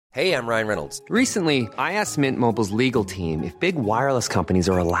Hey, I'm Ryan Reynolds. Recently, I asked Mint Mobile's legal team if big wireless companies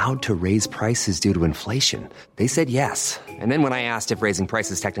are allowed to raise prices due to inflation. They said yes. And then when I asked if raising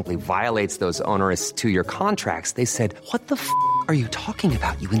prices technically violates those onerous two-year contracts, they said, "What the f*** are you talking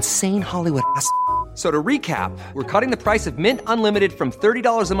about, you insane Hollywood ass?" So to recap, we're cutting the price of Mint Unlimited from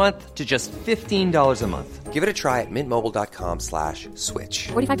 $30 a month to just $15 a month. Give it a try at mintmobile.com/switch.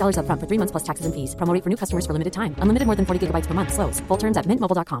 $45 up front for 3 months plus taxes and fees. Promo rate for new customers for limited time. Unlimited more than 40 gigabytes per month. Slows full terms at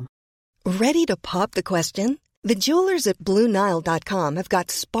mintmobile.com. Ready to pop the question? The jewelers at BlueNile.com have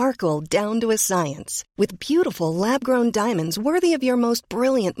got sparkle down to a science with beautiful lab-grown diamonds worthy of your most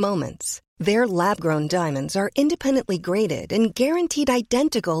brilliant moments. Their lab-grown diamonds are independently graded and guaranteed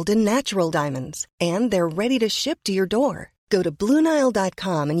identical to natural diamonds, and they're ready to ship to your door. Go to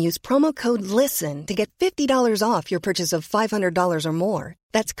BlueNile.com and use promo code LISTEN to get $50 off your purchase of $500 or more.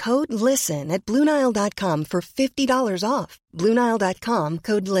 That's code LISTEN at BlueNile.com for $50 off. BlueNile.com,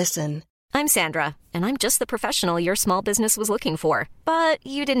 code LISTEN. I'm Sandra, and I'm just the professional your small business was looking for. But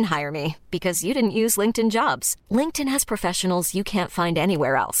you didn't hire me because you didn't use LinkedIn Jobs. LinkedIn has professionals you can't find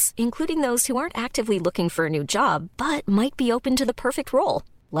anywhere else, including those who aren't actively looking for a new job, but might be open to the perfect role,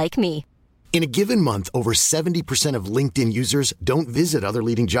 like me. In a given month, over 70% of LinkedIn users don't visit other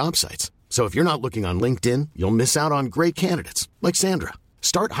leading job sites. So if you're not looking on LinkedIn, you'll miss out on great candidates like Sandra.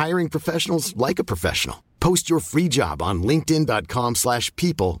 Start hiring professionals like a professional. Post your free job on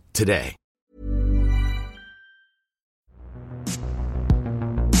linkedin.com/people today.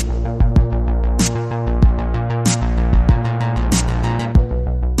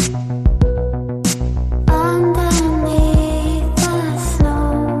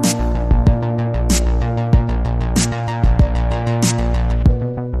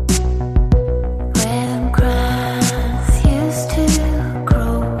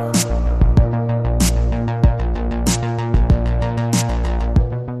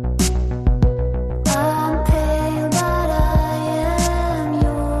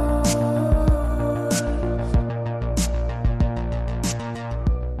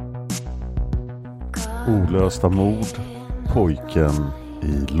 Olösta mord, pojken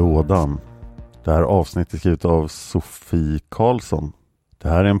i lådan. Det här avsnittet är skrivet av Sofie Karlsson. Det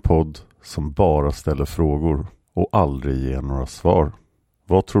här är en podd som bara ställer frågor och aldrig ger några svar.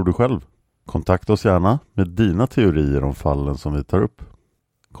 Vad tror du själv? Kontakta oss gärna med dina teorier om fallen som vi tar upp.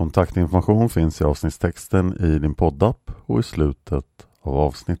 Kontaktinformation finns i avsnittstexten i din poddapp och i slutet av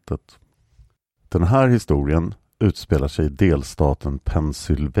avsnittet. Den här historien utspelar sig i delstaten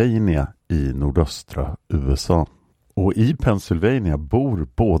Pennsylvania i nordöstra USA. Och i Pennsylvania bor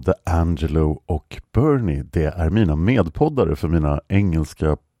både Angelo och Bernie. Det är mina medpoddare för mina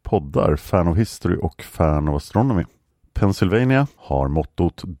engelska poddar Fan of History och Fan of Astronomy. Pennsylvania har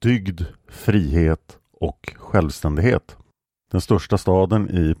mottot dygd, frihet och självständighet. Den största staden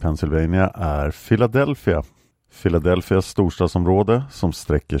i Pennsylvania är Philadelphia. Philadelphias storstadsområde som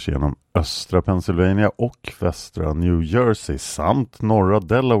sträcker sig genom östra Pennsylvania och västra New Jersey samt norra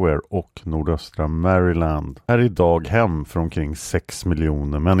Delaware och nordöstra Maryland är idag hem för omkring 6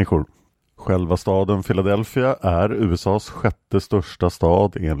 miljoner människor. Själva staden Philadelphia är USAs sjätte största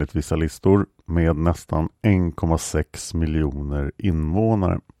stad enligt vissa listor med nästan 1,6 miljoner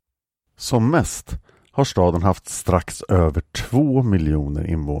invånare. Som mest har staden haft strax över 2 miljoner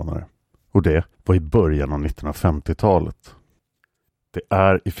invånare. Och det var i början av 1950-talet. Det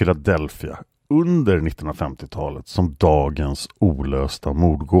är i Philadelphia under 1950-talet som dagens olösta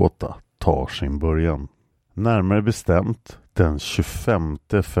mordgåta tar sin början. Närmare bestämt den 25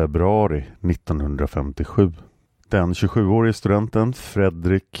 februari 1957. Den 27-årige studenten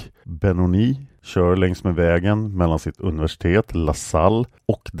Frederick Benoni kör längs med vägen mellan sitt universitet LaSalle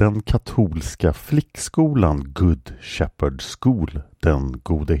och den katolska flickskolan Good Shepherd School, den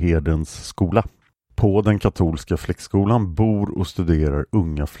gode herdens skola. På den katolska flickskolan bor och studerar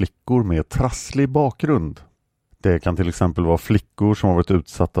unga flickor med trasslig bakgrund. Det kan till exempel vara flickor som har varit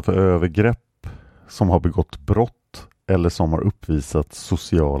utsatta för övergrepp, som har begått brott eller som har uppvisat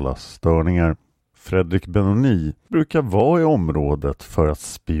sociala störningar. Frederick Benoni brukar vara i området för att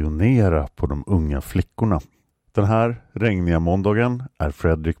spionera på de unga flickorna. Den här regniga måndagen är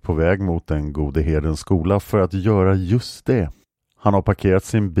Frederick på väg mot den gode herdens skola för att göra just det. Han har parkerat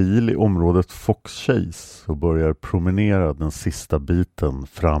sin bil i området Fox Chase och börjar promenera den sista biten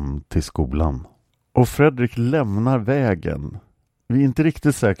fram till skolan. Och Frederick lämnar vägen. Vi är inte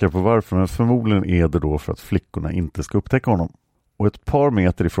riktigt säkra på varför, men förmodligen är det då för att flickorna inte ska upptäcka honom. Och ett par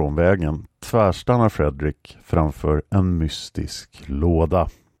meter ifrån vägen tvärstannar Frederick framför en mystisk låda.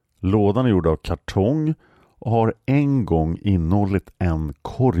 Lådan är gjord av kartong och har en gång innehållit en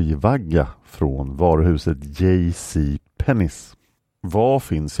korgvagga från varuhuset J.C. Penney's. Vad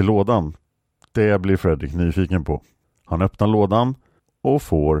finns i lådan? Det blir Fredrik nyfiken på. Han öppnar lådan och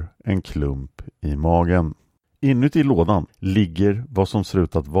får en klump i magen. Inuti lådan ligger vad som ser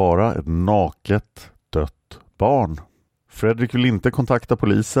ut att vara ett naket dött barn. Fredrik vill inte kontakta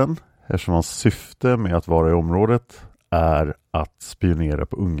polisen eftersom hans syfte med att vara i området är att spionera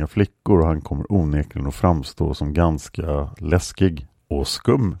på unga flickor och han kommer onekligen att framstå som ganska läskig och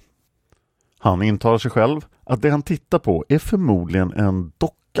skum. Han intalar sig själv att det han tittar på är förmodligen en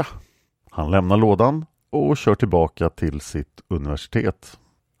docka. Han lämnar lådan och kör tillbaka till sitt universitet.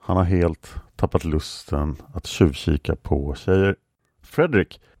 Han har helt tappat lusten att tjuvkika på tjejer.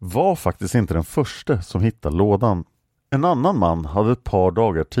 Fredrik var faktiskt inte den första som hittade lådan. En annan man hade ett par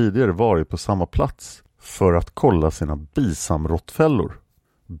dagar tidigare varit på samma plats för att kolla sina bisamråttfällor.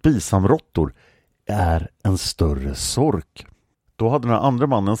 Bisamråttor är en större sork. Då hade den andra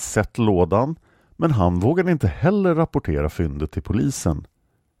mannen sett lådan, men han vågade inte heller rapportera fyndet till polisen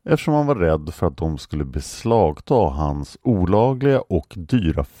eftersom han var rädd för att de skulle beslagta hans olagliga och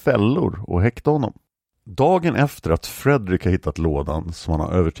dyra fällor och häkta honom. Dagen efter att Fredrik har hittat lådan som han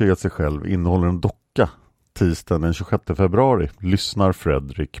har övertygat sig själv innehåller en docka, tisdagen den 26 februari, lyssnar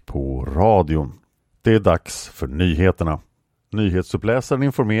Fredrik på radion. Det är dags för nyheterna. Nyhetsuppläsaren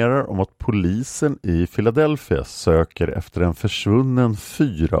informerar om att polisen i Philadelphia söker efter en försvunnen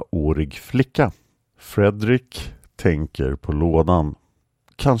 4-årig flicka. Fredrik tänker på lådan.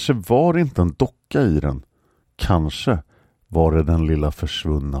 Kanske var det inte en docka i den. Kanske var det den lilla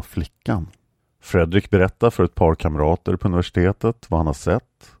försvunna flickan. Fredrik berättar för ett par kamrater på universitetet vad han har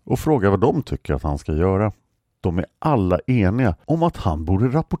sett och frågar vad de tycker att han ska göra. De är alla eniga om att han borde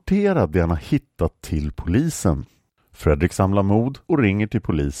rapportera det han har hittat till polisen. Fredrik samlar mod och ringer till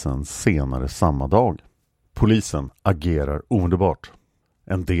polisen senare samma dag. Polisen agerar omedelbart.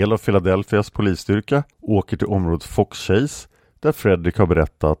 En del av Philadelphias polisstyrka åker till området Fox Chase där Fredrik har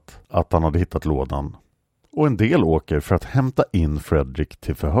berättat att han hade hittat lådan. Och en del åker för att hämta in Fredrik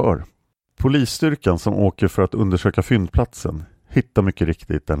till förhör. Polisstyrkan som åker för att undersöka fyndplatsen hittar mycket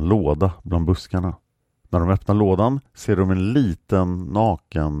riktigt en låda bland buskarna. När de öppnar lådan ser de en liten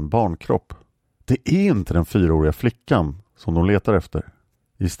naken barnkropp. Det är inte den 4-åriga flickan som de letar efter.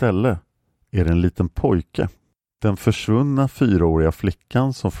 Istället är det en liten pojke. Den försvunna 4-åriga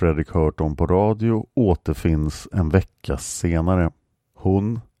flickan som Fredrik hört om på radio återfinns en vecka senare.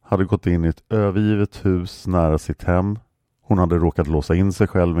 Hon hade gått in i ett övergivet hus nära sitt hem. Hon hade råkat låsa in sig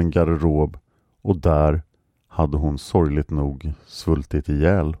själv i en garderob och där hade hon sorgligt nog svultit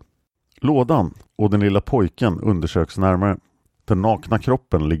ihjäl. Lådan och den lilla pojken undersöks närmare. Den nakna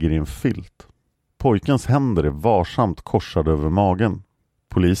kroppen ligger i en filt. Pojkens händer är varsamt korsade över magen.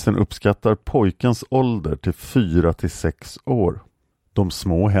 Polisen uppskattar pojkens ålder till 4-6 år. De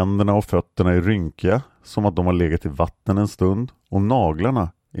små händerna och fötterna är rynkiga som att de har legat i vatten en stund och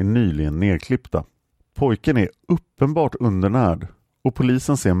naglarna är nyligen nedklippta. Pojken är uppenbart undernärd och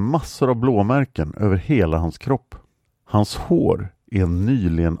polisen ser massor av blåmärken över hela hans kropp. Hans hår är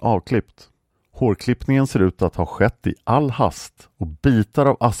nyligen avklippt. Hårklippningen ser ut att ha skett i all hast och bitar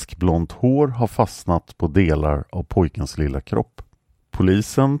av askblont hår har fastnat på delar av pojkens lilla kropp.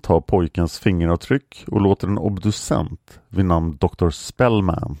 Polisen tar pojkens fingeravtryck och låter en obducent vid namn Dr.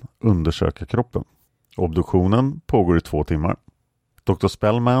 Spellman undersöka kroppen. Obduktionen pågår i 2 timmar. Dr.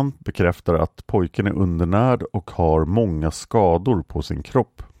 Spellman bekräftar att pojken är undernärd och har många skador på sin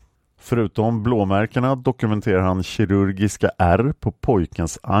kropp. Förutom blåmärkena dokumenterar han kirurgiska ärr på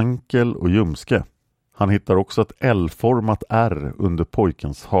pojkens ankel och ljumske. Han hittar också ett L-format ärr under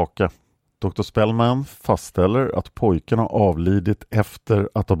pojkens haka. Dr. Spellman fastställer att pojken har avlidit efter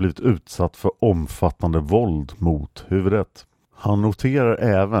att ha blivit utsatt för omfattande våld mot huvudet. Han noterar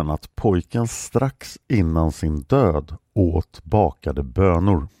även att pojken strax innan sin död åt bakade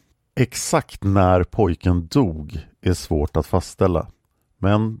bönor. Exakt när pojken dog är svårt att fastställa.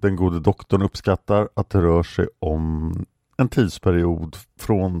 Men den gode doktorn uppskattar att det rör sig om en tidsperiod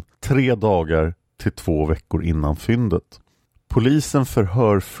från 3 dagar till 2 veckor innan fyndet. Polisen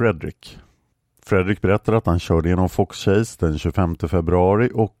förhör Fredrik. Fredrik berättar att han körde genom Fox Chase den 25 februari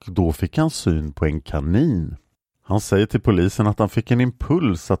och då fick han syn på en kanin. Han säger till polisen att han fick en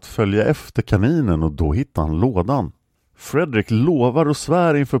impuls att följa efter kaninen och då hittade han lådan. Fredrik lovar och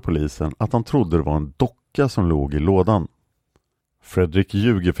svär inför polisen att han trodde det var en docka som låg i lådan. Fredrik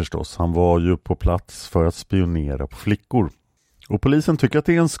ljuger förstås, han var ju på plats för att spionera på flickor. Och polisen tycker att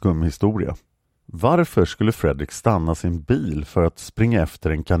det är en skum historia. Varför skulle Fredrik stanna sin bil för att springa efter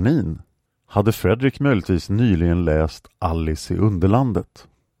en kanin? Hade Fredrik möjligtvis nyligen läst Alice i Underlandet?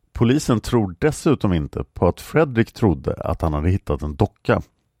 Polisen tror dessutom inte på att Fredrik trodde att han hade hittat en docka.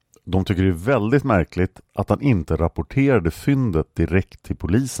 De tycker det är väldigt märkligt att han inte rapporterade fyndet direkt till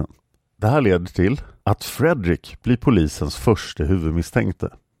polisen. Det här leder till att Fredrik blir polisens första huvudmisstänkte.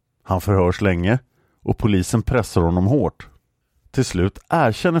 Han förhörs länge och polisen pressar honom hårt. Till slut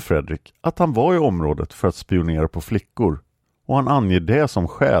erkänner Fredrik att han var i området för att spionera på flickor och han anger det som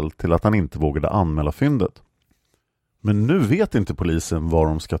skäl till att han inte vågade anmäla fyndet. Men nu vet inte polisen vad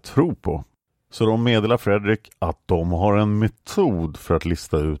de ska tro på. Så de meddelar Fredrik att de har en metod för att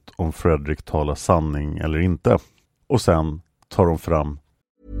lista ut om Fredrik talar sanning eller inte. Och sen tar de fram.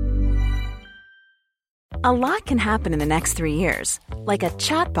 A lot can happen in the next 3 years. Like a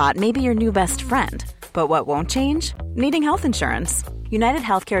chatbot may be your new best friend. But what won't change? Needing health insurance. United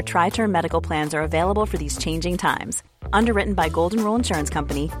Healthcare Tri-Term Medical Plans are available for these changing times. Underwritten by Golden Rule Insurance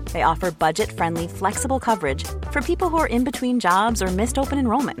Company, they offer budget-friendly, flexible coverage for people who are in between jobs or missed open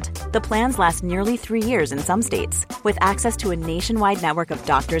enrollment. The plans last nearly 3 years in some states, with access to a nationwide network of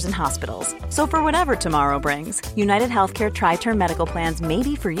doctors and hospitals. So for whatever tomorrow brings, United Healthcare Tri-Term Medical Plans may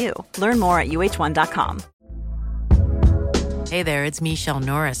be for you. Learn more at uh1.com. Hey there, it's Michelle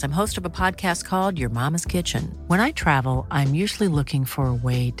Norris. I'm host of a podcast called Your Mama's Kitchen. When I travel, I'm usually looking for a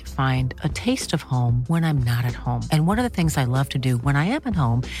way to find a taste of home when I'm not at home. And one of the things I love to do when I am at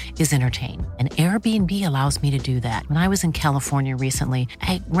home is entertain. And Airbnb allows me to do that. When I was in California recently,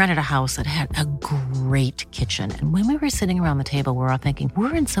 I rented a house that had a great kitchen. And when we were sitting around the table, we were all thinking,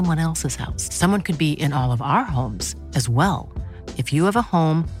 we're in someone else's house. Someone could be in all of our homes as well. If you have a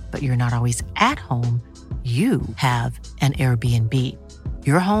home, but you're not always at home, you have an Airbnb.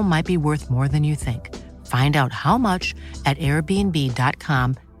 Your home might be worth more than you think. Find out how much at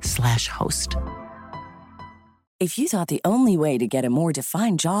airbnb.com/host. If you thought the only way to get a more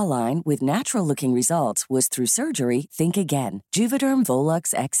defined jawline with natural-looking results was through surgery, think again. Juvederm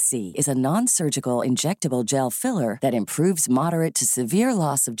Volux XC is a non-surgical injectable gel filler that improves moderate to severe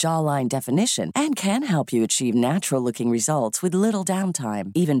loss of jawline definition and can help you achieve natural-looking results with little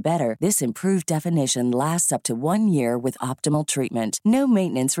downtime. Even better, this improved definition lasts up to 1 year with optimal treatment. No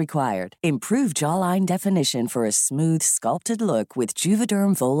maintenance required. Improve jawline definition for a smooth, sculpted look with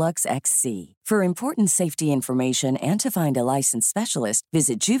Juvederm Volux XC. For important safety information and to find a licensed specialist,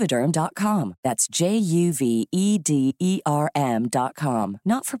 visit Juvederm.com. That's JUVEDERM.com.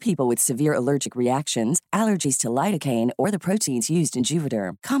 Not for people with severe allergic reactions, allergies to lidocaine, or the proteins used in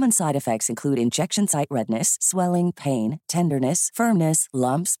Juvederm. Common side effects include injection site redness, swelling, pain, tenderness, firmness,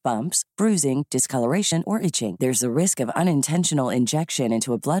 lumps, bumps, bruising, discoloration, or itching. There's a risk of unintentional injection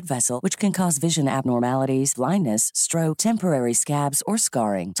into a blood vessel, which can cause vision abnormalities, blindness, stroke, temporary scabs, or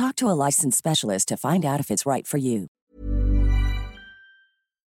scarring. Talk to a licensed specialist to find out if it's right for you.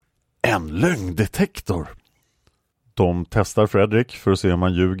 En lögndetektor. De testar Fredrik för att se om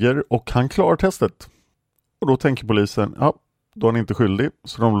han ljuger och han klarar testet. Och då tänker polisen, ja, då är han inte skyldig,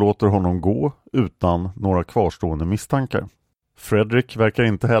 så de låter honom gå utan några kvarstående misstankar. Fredrik verkar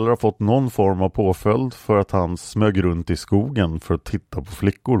inte heller ha fått någon form av påföljd för att han smög runt i skogen för att titta på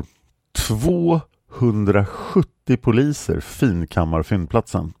flickor. 270 poliser finkammar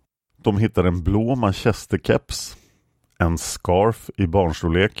fyndplatsen. De hittar en blå manchesterkeps, en scarf i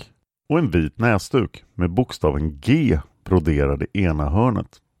barnstorlek och en vit näsduk med bokstaven G broderad i ena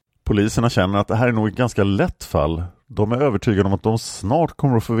hörnet. Poliserna känner att det här är nog ett ganska lätt fall. De är övertygade om att de snart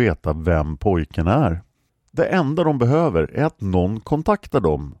kommer att få veta vem pojken är. Det enda de behöver är att någon kontaktar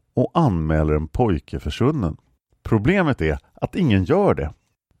dem och anmäler en pojke försvunnen. Problemet är att ingen gör det.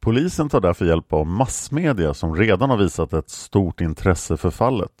 Polisen tar därför hjälp av massmedia som redan har visat ett stort intresse för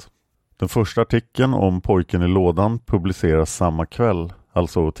fallet. Den första artikeln om pojken i lådan publiceras samma kväll,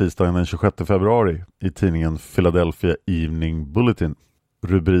 alltså tisdagen den 26 februari, i tidningen Philadelphia Evening Bulletin.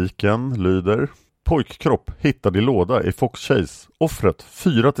 Rubriken lyder: Pojkkropp hittad i låda i Fox Chase. Offret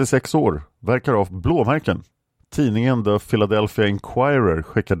 4-6 år, verkar av blåmärken. Tidningen The Philadelphia Inquirer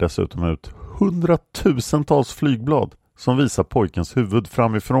skickar dessutom ut 100,000-tals flygblad som visar pojkens huvud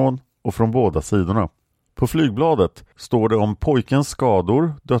framifrån och från båda sidorna. På flygbladet står det om pojkens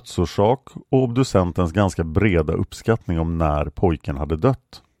skador, dödsorsak och obducentens ganska breda uppskattning om när pojken hade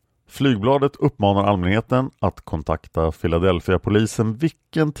dött. Flygbladet uppmanar allmänheten att kontakta Philadelphia-polisen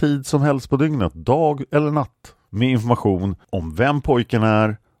vilken tid som helst på dygnet, dag eller natt, med information om vem pojken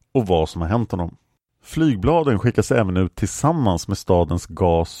är och vad som har hänt honom. Flygbladen skickas även ut tillsammans med stadens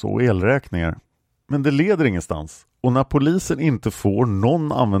gas- och elräkningar. Men det leder ingenstans. Och när polisen inte får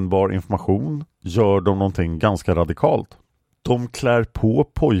någon användbar information gör de någonting ganska radikalt. De klär på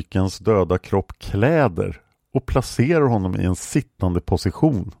pojkens döda kropp kläder och placerar honom i en sittande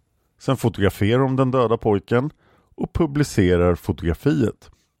position. Sen fotograferar de den döda pojken och publicerar fotografiet.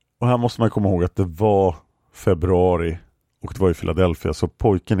 Och här måste man komma ihåg att det var februari Och det var i Philadelphia, så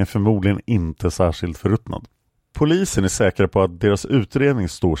pojken är förmodligen inte särskilt förruttnad. Polisen är säkra på att deras utredning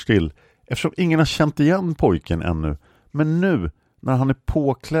står still eftersom ingen har känt igen pojken ännu. Men nu, när han är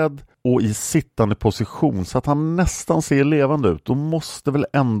påklädd och i sittande position så att han nästan ser levande ut, då måste väl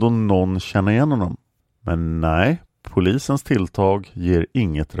ändå någon känna igen honom. Men nej, polisens tilltag ger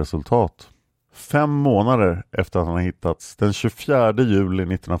inget resultat. 5 månader efter att han har hittats, den 24 juli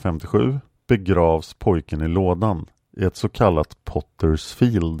 1957, begravs pojken i lådan i ett så kallat Potters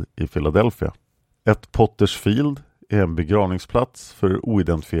Field i Philadelphia. Ett Potters Field är en begravningsplats för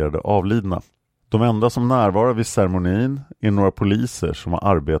oidentifierade avlidna. De enda som närvarar vid ceremonin är några poliser som har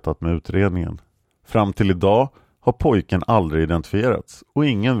arbetat med utredningen. Fram till idag har pojken aldrig identifierats och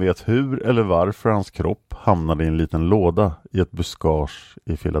ingen vet hur eller varför hans kropp hamnade i en liten låda i ett buskage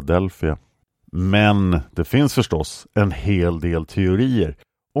i Philadelphia. Men det finns förstås en hel del teorier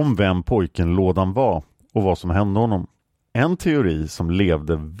om vem pojken i lådan var och vad som hände honom. En teori som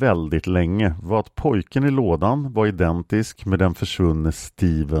levde väldigt länge var att pojken i lådan var identisk med den försvunne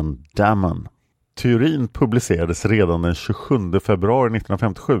Steven Damman. Teorin publicerades redan den 27 februari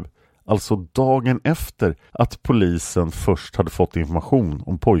 1957, alltså dagen efter att polisen först hade fått information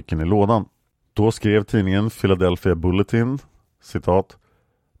om pojken i lådan. Då skrev tidningen Philadelphia Bulletin, citat,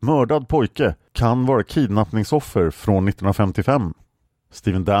 "Mördad pojke kan vara kidnappningsoffer från 1955.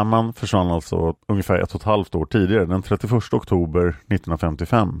 Steven Damman försvann alltså ungefär 1,5 år tidigare, den 31 oktober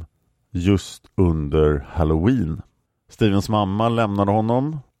 1955, just under Halloween. Stevens mamma lämnade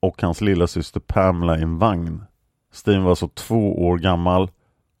honom och hans lilla syster Pamela i en vagn. Steven var alltså 2 år gammal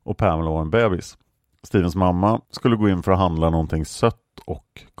och Pamela var en bebis. Stevens mamma skulle gå in för att handla någonting sött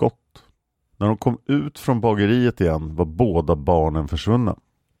och gott. När de kom ut från bageriet igen var båda barnen försvunna.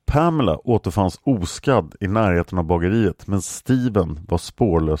 Pamela återfanns oskadd i närheten av bageriet, men Steven var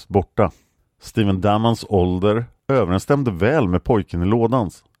spårlöst borta. Steven Dammans ålder överensstämde väl med pojken i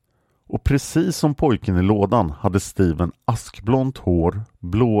lådans. Och precis som pojken i lådan hade Steven askblont hår,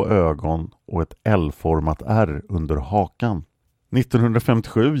 blå ögon och ett L-format R under hakan.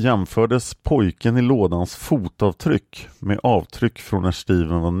 1957 jämfördes pojken i lådans fotavtryck med avtryck från när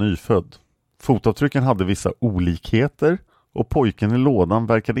Steven var nyfödd. Fotavtrycken hade vissa olikheter och pojken i lådan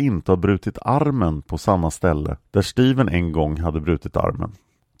verkade inte ha brutit armen på samma ställe där Steven en gång hade brutit armen.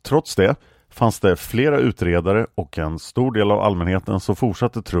 Trots det fanns det flera utredare och en stor del av allmänheten som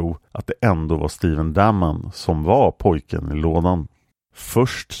fortsatte tro att det ändå var Steven Damman som var pojken i lådan.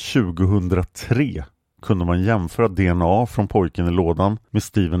 Först 2003 kunde man jämföra DNA från pojken i lådan med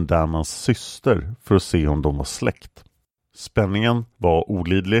Steven Dammans syster för att se om de var släkt. Spänningen var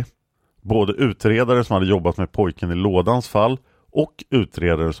olidlig. Både utredare som hade jobbat med pojken i lådans fall och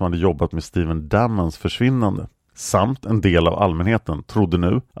utredare som hade jobbat med Steven Dammans försvinnande samt en del av allmänheten trodde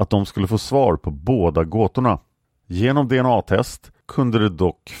nu att de skulle få svar på båda gåtorna. Genom DNA-test kunde det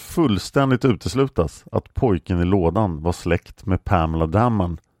dock fullständigt uteslutas att pojken i lådan var släkt med Pamela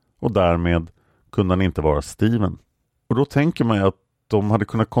Damman och därmed kunde han inte vara Steven. Och då tänker man ju att de hade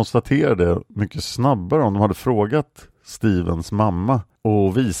kunnat konstatera det mycket snabbare om de hade frågat Stevens mamma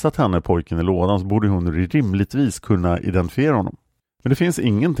och visat henne pojken i lådan, så borde hon rimligtvis kunna identifiera honom. Men det finns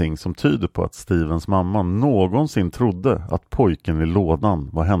ingenting som tyder på att Stevens mamma någonsin trodde att pojken i lådan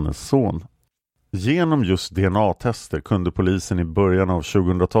var hennes son. Genom just DNA-tester kunde polisen i början av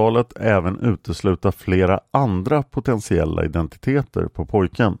 2000-talet även utesluta flera andra potentiella identiteter på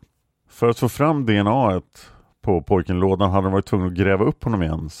pojken. För att få fram DNA-et på pojken i lådan hade de varit tvungna att gräva upp honom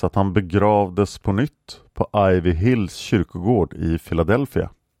igen så att han begravdes på nytt på Ivy Hills kyrkogård i Philadelphia.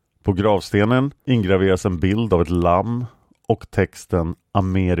 På gravstenen ingraveras en bild av ett lamm och texten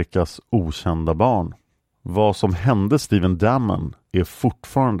Amerikas okända barn. Vad som hände Steven Damman är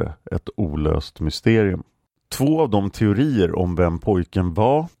fortfarande ett olöst mysterium. 2 av de teorier om vem pojken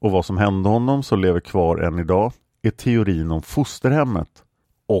var och vad som hände honom som lever kvar än idag är teorin om fosterhemmet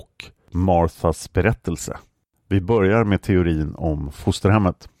och Marthas berättelse. Vi börjar med teorin om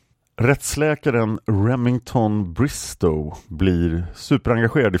fosterhemmet. Rättsläkaren Remington Bristow blir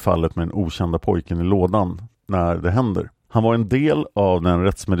superengagerad i fallet med den okända pojken i lådan när det händer. Han var en del av den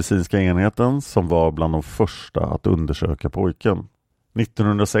rättsmedicinska enheten som var bland de första att undersöka pojken.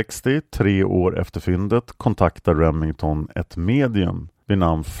 1960, 3 år efter fyndet, kontaktar Remington ett medium vid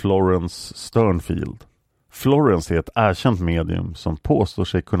namn Florence Sternfield. Florence är ett erkänt medium som påstår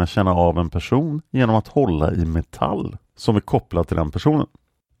sig kunna känna av en person genom att hålla i metall som är kopplad till den personen.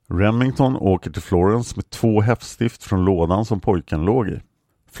 Remington åker till Florence med 2 häftstift från lådan som pojken låg i.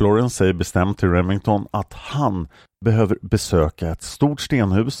 Florence säger bestämt till Remington att han behöver besöka ett stort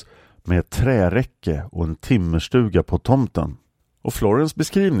stenhus med ett träräcke och en timmerstuga på tomten. Och Florence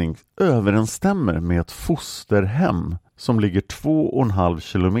beskrivning överensstämmer med ett fosterhem som ligger 2,5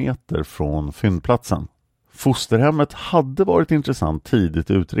 kilometer från fyndplatsen. Fosterhemmet hade varit intressant tidigt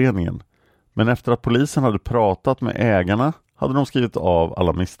i utredningen, men efter att polisen hade pratat med ägarna hade de skrivit av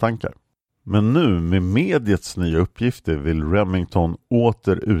alla misstankar. Men nu med mediets nya uppgifter vill Remington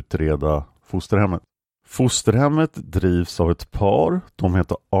åter utreda fosterhemmet. Fosterhemmet drivs av ett par, de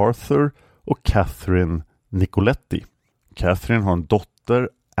heter Arthur och Catherine Nicoletti. Catherine har en dotter,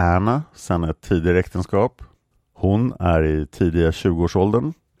 Anna, sedan ett tidigare äktenskap. Hon är i tidiga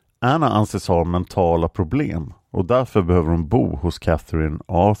 20-årsåldern. Anna anses ha mentala problem och därför behöver hon bo hos Catherine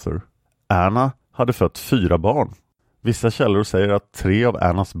och Arthur. Anna hade fött 4 barn. Vissa källor säger att 3 av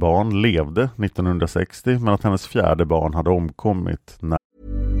Annas barn levde 1960 men att hennes 4:e barn hade omkommit när...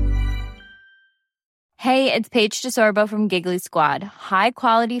 Hey, it's Paige DeSorbo from Giggly Squad. High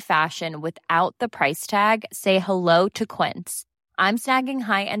quality fashion without the price tag. Say hello to Quince. I'm snagging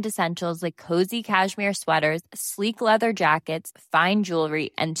high-end essentials like cozy cashmere sweaters, sleek leather jackets, fine jewelry,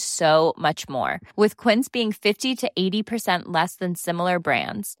 and so much more. With Quince being 50 to 80% less than similar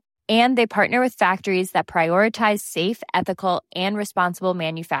brands. And they partner with factories that prioritize safe, ethical, and responsible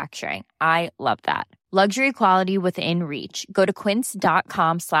manufacturing. I love that. Luxury quality within reach. Go to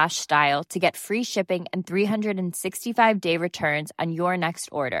quince.com/style to get free shipping and 365-day returns on your next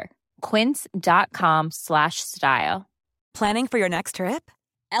order. Quince.com/style. Planning for your next trip?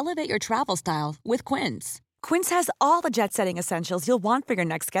 Elevate your travel style with Quince. Quince has all the jet-setting essentials you'll want for your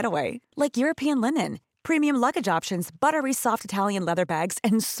next getaway, like European linen, premium luggage options, buttery soft Italian leather bags,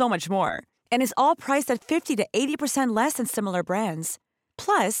 and so much more. And is all priced at 50 to 80% less than similar brands.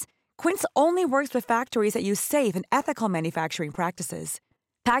 Plus, Quince only works with factories that use safe and ethical manufacturing practices.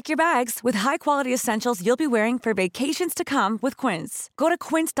 Pack your bags with high-quality essentials you'll be wearing for vacations to come with Quince. Go to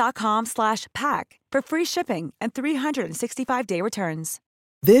quince.com/pack for free shipping and 365-day returns.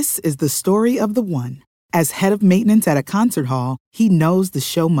 This is the story of the one. As head of maintenance at a concert hall, he knows the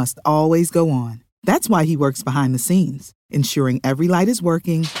show must always go on. That's why he works behind the scenes, ensuring every light is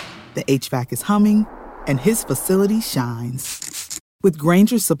working, the HVAC is humming, and his facility shines. With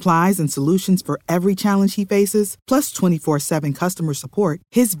Grainger's supplies and solutions for every challenge he faces, plus 24/7 customer support,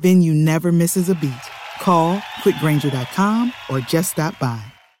 his venue never misses a beat. Call quickgrainger.com or just stop by.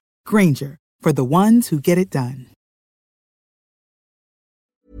 Grainger, for the ones who get it done.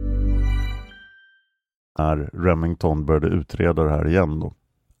 När Remington började utreda det här igen då.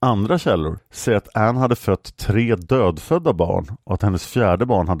 Andra källor säger att Anne hade fött 3 dödfödda barn och att hennes 4:e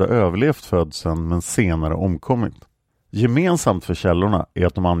barn hade överlevt födseln men senare omkommit. Gemensamt för källorna är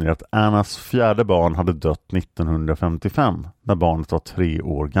att de anger att Annas 4:e barn hade dött 1955 när barnet var 3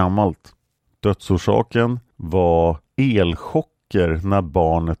 år gammalt. Dödsorsaken var elchocker när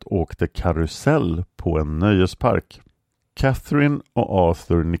barnet åkte karusell på en nöjespark. Catherine och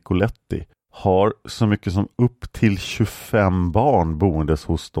Arthur Nicoletti har så mycket som upp till 25 barn boendes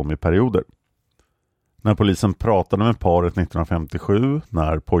hos dem i perioder. När polisen pratade med paret 1957,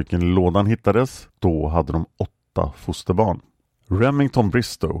 när pojken i lådan hittades, då hade de 8 fosterbarn. Remington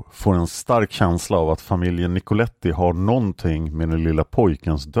Bristow får en stark känsla av att familjen Nicoletti har någonting med den lilla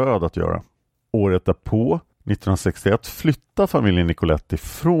pojkens död att göra. Året därpå, 1961, flyttar familjen Nicoletti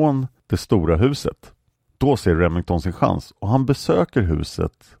från det stora huset. Då ser Remington sin chans och han besöker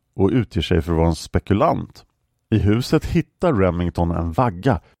huset och utger sig för att vara en spekulant. I huset hittar Remington en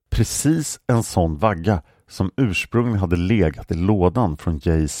vagga, precis en sån vagga som ursprungligen hade legat i lådan från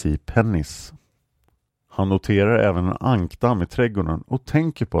J.C. Penney's. Han noterar även en ankdamm i trädgården och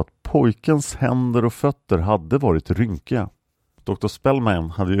tänker på att pojkens händer och fötter hade varit rynkiga. Dr. Spellman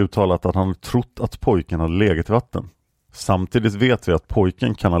hade uttalat att han trott att pojken hade legat i vatten. Samtidigt vet vi att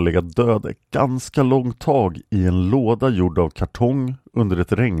pojken kan ha legat död ett ganska långt tag i en låda gjord av kartong under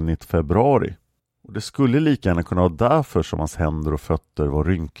ett regnigt februari. Och det skulle lika gärna kunna vara därför som hans händer och fötter var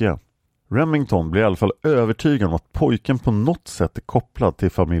rynkiga. Remington blir i alla fall övertygad om att pojken på något sätt är kopplad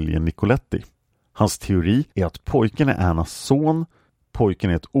till familjen Nicoletti. Hans teori är att pojken är Annas son,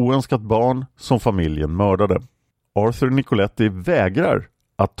 pojken är ett oönskat barn som familjen mördade. Arthur Nicoletti vägrar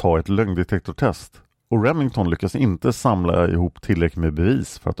att ta ett lögndetektortest och Remington lyckas inte samla ihop tillräckligt med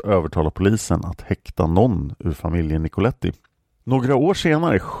bevis för att övertala polisen att häkta någon ur familjen Nicoletti. Några år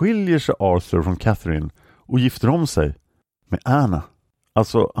senare skiljer sig Arthur från Catherine och gifter om sig med Anna.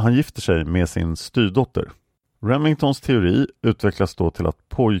 Alltså han gifter sig med sin styrdotter. Remingtons teori utvecklas då till att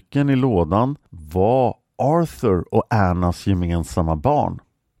pojken i lådan var Arthur och Annas gemensamma barn.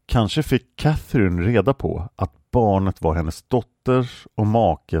 Kanske fick Catherine reda på att barnet var hennes dotters och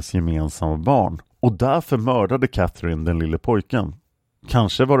makes gemensamma barn. Och därför mördade Catherine den lille pojken.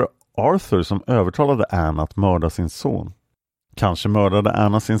 Kanske var det Arthur som övertalade Anna att mörda sin son. Kanske mördade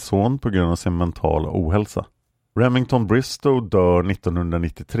Anna sin son på grund av sin mentala ohälsa. Remington Bristow dör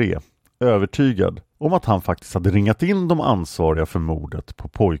 1993, övertygad om att han faktiskt hade ringat in de ansvariga för mordet på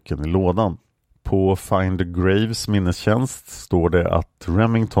pojken i lådan. På Find the Graves minnestjänst står det att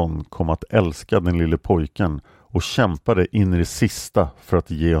Remington kom att älska den lille pojken och kämpade in i det sista för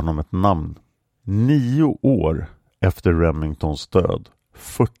att ge honom ett namn. 9 år efter Remingtons död,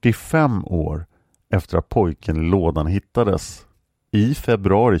 45 år efter att pojken i lådan hittades, i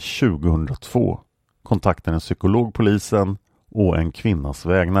februari 2002 kontaktade en psykolog polisen och en kvinnas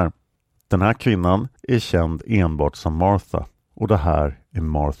vägnar. Den här kvinnan är känd enbart som Martha och det här är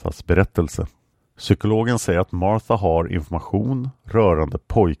Marthas berättelse. Psykologen säger att Martha har information rörande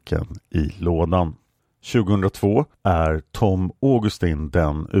pojken i lådan. 2002 är Tom Augustin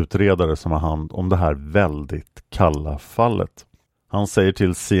den utredare som har hand om det här väldigt kalla fallet. Han säger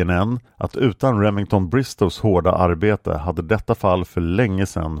till CNN att utan Remington Bristows hårda arbete hade detta fall för länge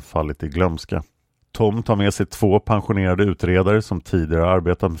sedan fallit i glömska. Tom tar med sig 2 pensionerade utredare som tidigare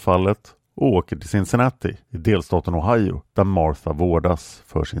arbetat med fallet och åker till Cincinnati i delstaten Ohio där Martha vårdas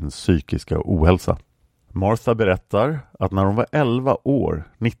för sin psykiska ohälsa. Martha berättar att när hon var 11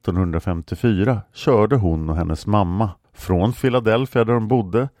 år 1954 körde hon och hennes mamma från Philadelphia där de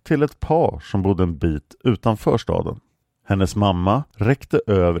bodde till ett par som bodde en bit utanför staden. Hennes mamma räckte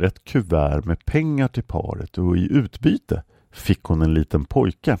över ett kuvert med pengar till paret och i utbyte fick hon en liten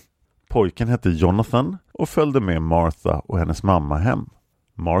pojke. Pojken hette Jonathan och följde med Martha och hennes mamma hem.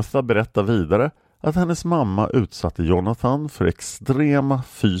 Martha berättar vidare att hennes mamma utsatte Jonathan för extrema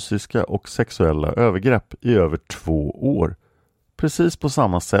fysiska och sexuella övergrepp i över 2 år. Precis på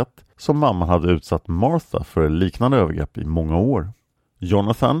samma sätt som mamman hade utsatt Martha för liknande övergrepp i många år.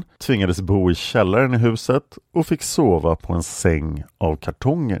 Jonathan tvingades bo i källaren i huset och fick sova på en säng av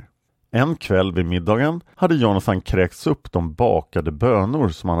kartonger. En kväll vid middagen hade Jonathan kräkts upp de bakade bönor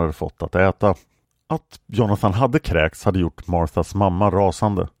som han hade fått att äta. Att Jonathan hade kräkts hade gjort Marthas mamma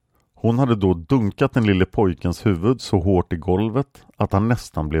rasande. Hon hade då dunkat den lille pojkens huvud så hårt i golvet att han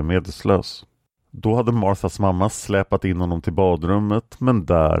nästan blev medvetslös. Då hade Marthas mamma släpat in honom till badrummet, men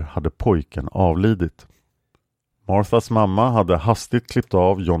där hade pojken avlidit. Marthas mamma hade hastigt klippt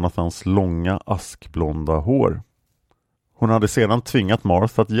av Jonathans långa askblonda hår. Hon hade sedan tvingat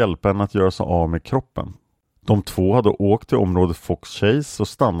Martha att hjälpa henne att göra sig av med kroppen. De 2 hade åkt till området Fox Chase och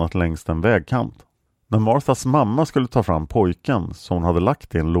stannat längs en vägkant. När Marthas mamma skulle ta fram pojken som hon hade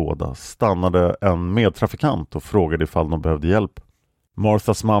lagt i en låda stannade en medtrafikant och frågade ifall de behövde hjälp.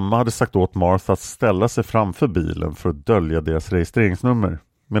 Marthas mamma hade sagt åt Martha att ställa sig framför bilen för att dölja deras registreringsnummer,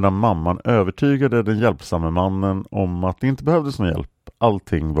 medan mamman övertygade den hjälpsamme mannen om att det inte behövdes någon hjälp.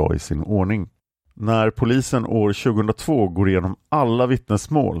 Allting var i sin ordning. När polisen år 2002 går igenom alla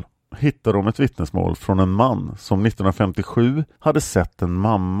vittnesmål hittar de ett vittnesmål från en man som 1957 hade sett en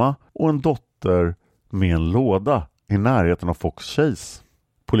mamma och en dotter med en låda i närheten av Fox Chase.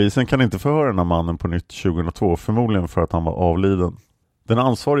 Polisen kan inte förhöra den här mannen på nytt 2002, förmodligen för att han var avliden. Den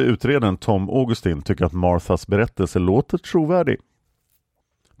ansvariga utredaren Tom Augustin tycker att Marthas berättelse låter trovärdig.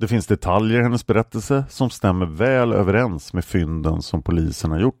 Det finns detaljer i hennes berättelse som stämmer väl överens med fynden som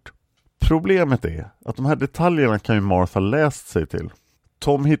polisen har gjort. Problemet är att de här detaljerna kan ju Martha läst sig till.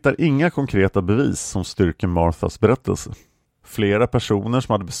 Tom hittar inga konkreta bevis som styrker Marthas berättelse. Flera personer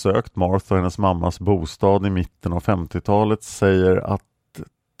som hade besökt Martha och hennes mammas bostad i mitten av 50-talet säger att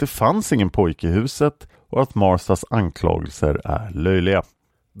det fanns ingen pojke i huset och att Marthas anklagelser är löjliga.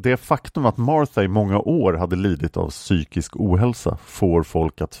 Det faktum att Martha i många år hade lidit av psykisk ohälsa får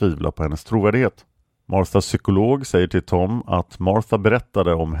folk att tvivla på hennes trovärdighet. Marthas psykolog säger till Tom att Martha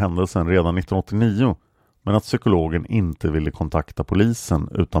berättade om händelsen redan 1989, men att psykologen inte ville kontakta polisen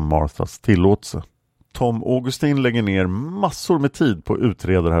utan Marthas tillåtelse. Tom Augustin lägger ner massor med tid på att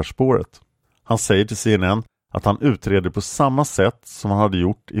utreda det här spåret. Han säger till CNN att han utreder på samma sätt som han hade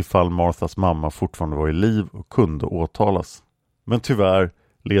gjort ifall Marthas mamma fortfarande var i liv och kunde åtalas. Men tyvärr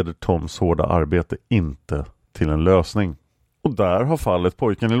leder Toms hårda arbete inte till en lösning. Och där har fallet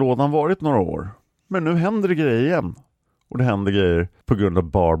pojken i lådan varit några år. Men nu händer det grejer igen. Och det händer grejer på grund av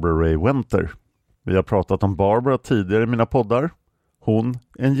Barbara Ray Wenter. Vi har pratat om Barbara tidigare i mina poddar. Hon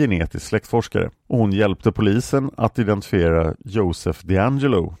är en genetisk släktforskare. Och hon hjälpte polisen att identifiera Joseph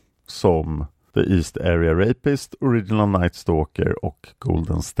DeAngelo som The East Area Rapist, Original Night Stalker och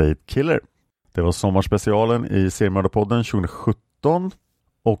Golden State Killer. Det var sommarspecialen i Seriemördarpodden 2017.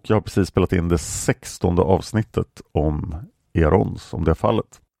 Och jag har precis spelat in det 16:e avsnittet om Erons, om det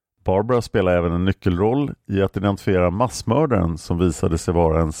fallet. Barbara spelar även en nyckelroll i att identifiera massmördaren som visade sig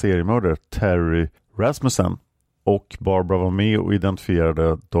vara en seriemördare, Terry Rasmussen. Och Barbara var med och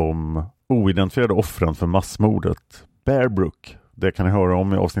identifierade de oidentifierade offren för massmordet, Bear Brook. Det kan ni höra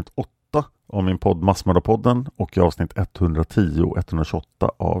om i avsnitt 108 av min podd Massmördarpodden och i avsnitt 110 och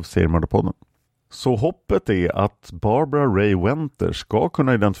 128 av Seriemördarpodden. Så hoppet är att Barbara Ray Wenter ska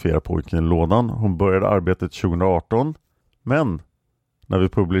kunna identifiera pojken i lådan. Hon började arbetet 2018, men när vi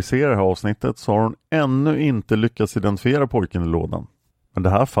publicerar det här avsnittet så har hon ännu inte lyckats identifiera pojken i lådan. Men det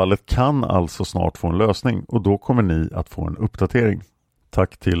här fallet kan alltså snart få en lösning och då kommer ni att få en uppdatering.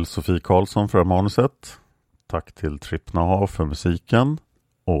 Tack till Sofie Karlsson för manuset. Tack till Trippnaha för musiken.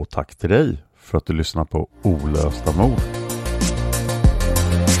 Och tack till dig för att du lyssnar på Olösta mord.